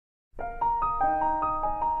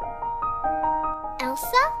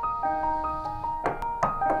Elsa?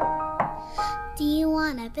 Do you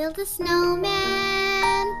wanna build a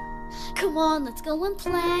snowman? Come on, let's go and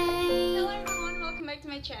play. Hello everyone, welcome back to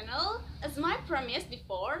my channel. As my promise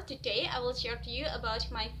before, today I will share to you about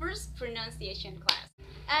my first pronunciation class.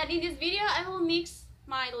 And in this video, I will mix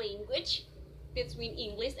my language between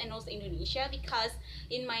English and also Indonesia, because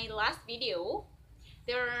in my last video,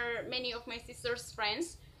 there are many of my sister's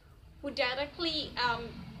friends who directly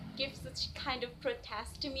give such kind of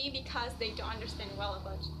protest to me because they don't understand well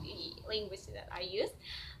about the language that I use.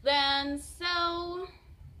 Then so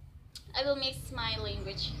I will mix my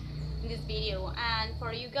language in this video, and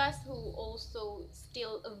for you guys who also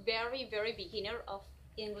still a very beginner of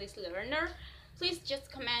English learner, please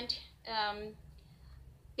just comment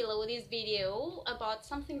below this video about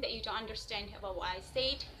something that you don't understand about what I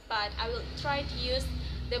said, but I will try to use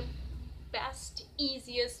the best,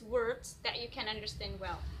 easiest words that you can understand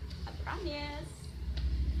well. I promise.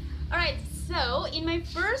 Alright, so in my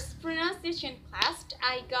first pronunciation class,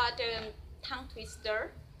 I got a tongue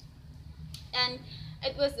twister, and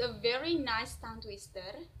it was a very nice tongue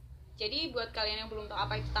twister. Jadi buat kalian yang belum tahu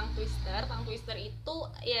apa itu tongue twister itu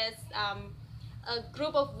is a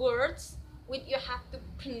group of words which you have to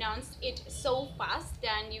pronounce it so fast,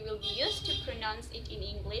 then you will be used to pronounce it in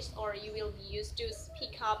English, or you will be used to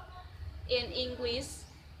speak up in English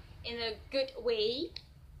in a good way.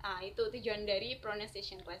 Nah, itu tujuan dari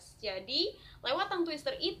pronunciation class. Jadi, lewat tongue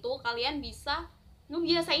twister itu kalian bisa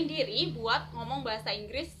ngebiasain diri buat ngomong bahasa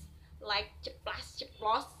Inggris like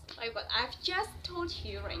ceplos, like what I've just told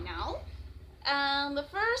you right now. And the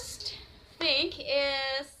first thing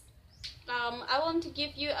is I want to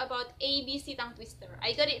give you about ABC tongue twister.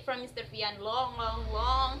 I got it from Mr. Fiatin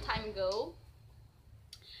long time ago.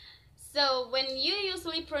 So when you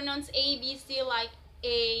usually pronounce ABC like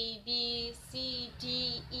A, B, C,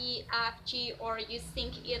 D, E, F, G, or you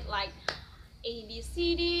think it like A, B,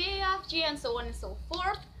 C, D, E, F, G, and so on and so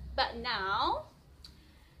forth, but now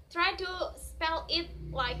try to spell it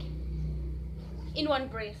like in one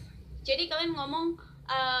breath. Jadi kalian ngomong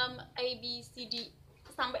A, B, C, D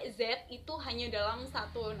sampai Z itu hanya dalam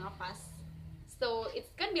satu nafas. So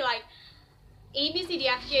it's gonna be like A, B, C, D,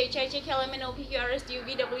 F, G, H, I, J, K, L, M, N, O, P, Q, R, S, T, U,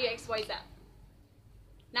 V, W, X, Y, Z.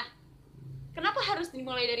 Nah, kenapa harus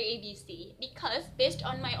dimulai dari ABC? Because based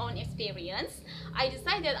on my own experience, I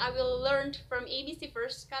decided I will learn from ABC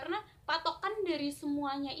first, karena patokan dari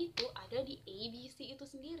semuanya itu ada di ABC itu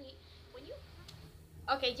sendiri.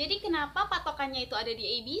 Oke, jadi kenapa patokannya itu ada di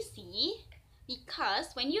ABC?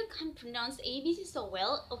 Because when you can pronounce ABC so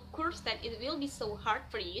well, of course that it will be so hard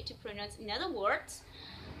for you to pronounce another words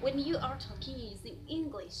when you are talking using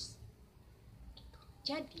English.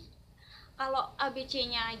 Jadi, kalau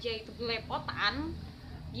ABC-nya aja itu belepotan,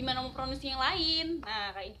 gimana mau pronunciasi yang lain?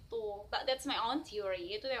 Nah, kayak gitu. But that's my own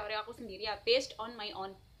theory. Itu teori aku sendiri ya, based on my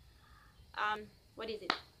own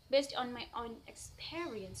based on my own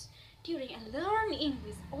experience during I learn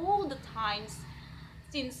English all the times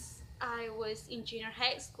since I was in junior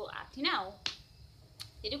high school up to now.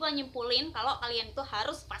 Jadi gue nyimpulin kalau kalian itu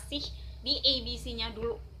harus fasih di ABC-nya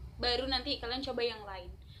dulu, baru nanti kalian coba yang lain.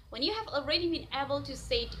 When you have already been able to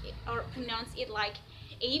say it or pronounce it like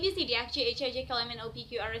A, B, C, D, F, G, H, I, J, K, L, M, N, O, P,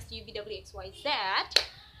 Q, R, S, T, U, V, W, X, Y, Z,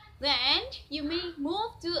 then you may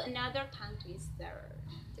move to another tongue twister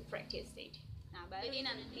to practice it. Nah, jadi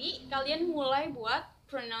nanti kalian mulai buat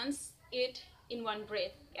pronounce it in one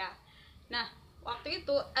breath ya. Nah, waktu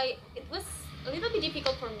itu it was a little bit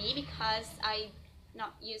difficult for me because I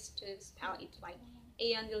not used to spell it like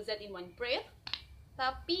A until Z in one breath.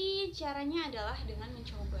 Tapi caranya adalah dengan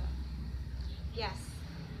mencoba. Yes,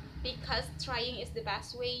 because trying is the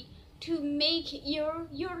best way to make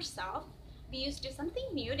yourself be used to something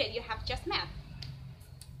new that you have just met.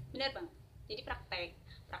 Bener bang? Jadi praktek,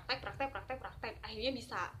 akhirnya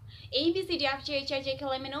bisa A, B, C, D, F, G, H, I, J, K,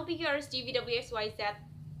 L, M, N, O, P, Q, R, S, T, U, V, W, X, Y, Z.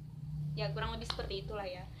 Ya kurang lebih seperti itulah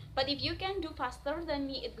ya. But if you can do faster than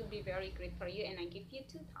me, it would be very great for you, and I give you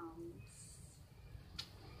 2 thumbs.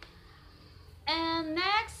 And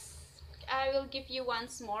next, I will give you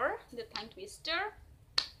once more the tongue twister.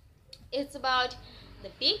 It's about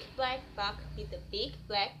the big black buck with the big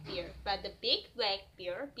black bear, but the big black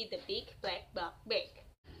bear with the big black buck big.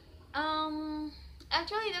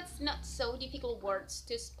 Actually that's not so difficult words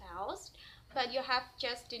to spell, but you have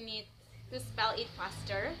just to need to spell it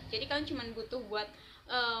faster. Jadi kalian cuma butuh buat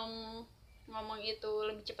ngomong itu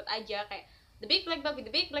lebih cepat aja, kayak the big black buck with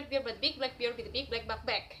the big black bear, but the big black bear with the big black buck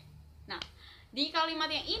back. Nah, di kalimat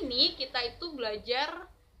yang ini kita itu belajar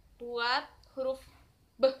buat huruf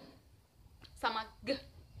B sama G.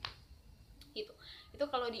 Itu Itu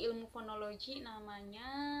kalau di ilmu fonologi namanya,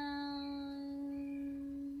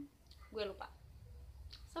 gue lupa,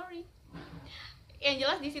 sorry. Yang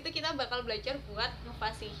jelas di situ kita bakal belajar buat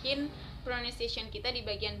ngefasihin pronunciation kita di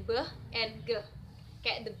bagian b and g,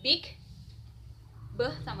 kayak the big, b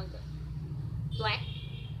sama g, black.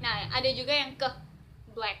 Nah, ada juga yang ke,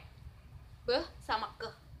 black, b sama ke,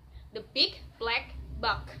 the big black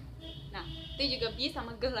buck. Nah, itu juga b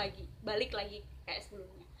sama g lagi, balik lagi kayak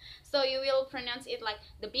sebelumnya. So you will pronounce it like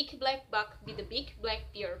the big black buck with the big black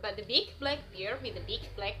bear, but the big black bear with the big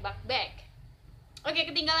black buck back. Oke,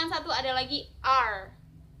 ketinggalan satu ada lagi R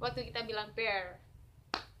waktu kita bilang bear.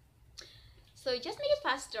 So just make it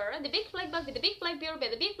faster. The big black buck with the big black bear with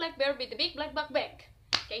the big black bear with the big black buck back.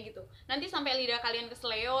 Kayak gitu. Nanti sampai lidah kalian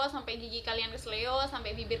keseleo, sampai gigi kalian keseleo,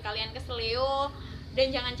 sampai bibir kalian keseleo.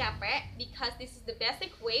 Dan jangan capek, because this is the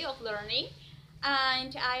basic way of learning.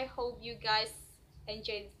 And I hope you guys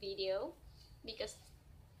enjoy this video, because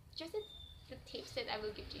just the tips that I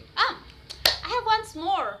will give to you. I have once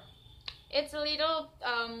more. It's a little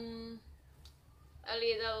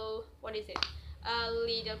what is it? A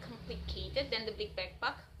little complicated than the big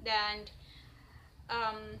backpack. Then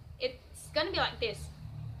it's gonna be like this.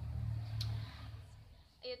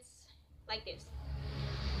 It's like this.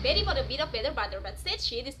 Betty bought a bit of better butter, but said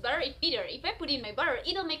she, this butter is bitter. If I put in my butter,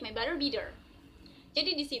 it'll make my butter bitter.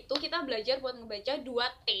 Jadi di situ kita belajar buat ngebaca 2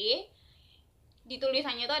 T. Di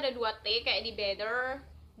tulisannya itu ada 2 T kayak di better,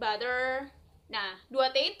 butter. Nah, 2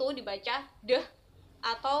 T itu dibaca deh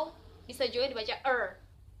atau bisa juga dibaca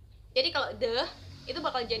Jadi kalau deh itu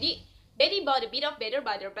bakal jadi Betty bought a bit of better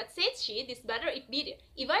butter, but said she, this butter is bitter.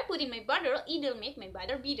 If I put in my butter, it'll make my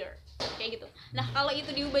butter bitter. Kayak gitu. Nah, kalau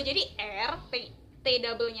itu diubah jadi T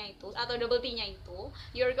double-nya itu atau double T-nya itu,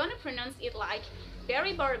 you're gonna pronounce it like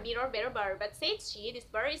Berry butter bitter, better butter, but said she, this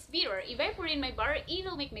butter is bitter. If I put in my butter,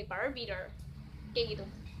 it'll make my butter bitter. Kayak gitu.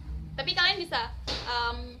 Tapi kalian bisa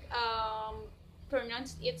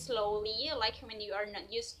pronounce it slowly, like when you are not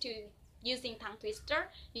used to using tongue twister.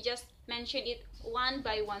 You just mention it one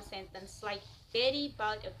by one sentence, like Betty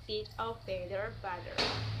bought a bit of better butter.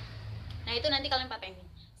 Nah, itu nanti kalian patentin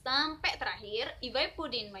sampai terakhir, if I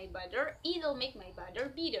put in my butter, it'll make my butter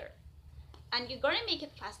bitter. And you're gonna make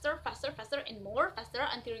it faster, faster, faster, and more faster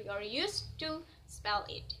until you are used to spell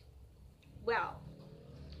it well.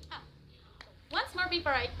 Once more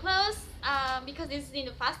before I close, because this is in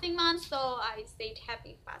the fasting month, so I said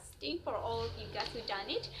happy fasting for all of you guys who done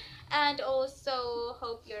it, and also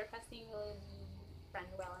hope your fasting will run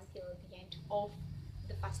well until the end of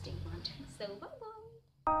the fasting month. So bye bye.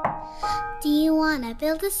 Do you wanna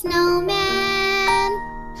build a snowman?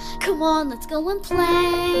 Come on, let's go and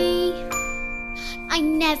play. I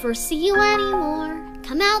never see you anymore.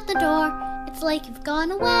 Come out the door, it's like you've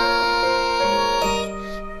gone away.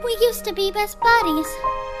 We used to be best buddies,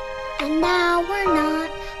 and now we're not.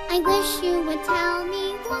 I wish you would tell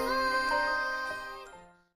me why.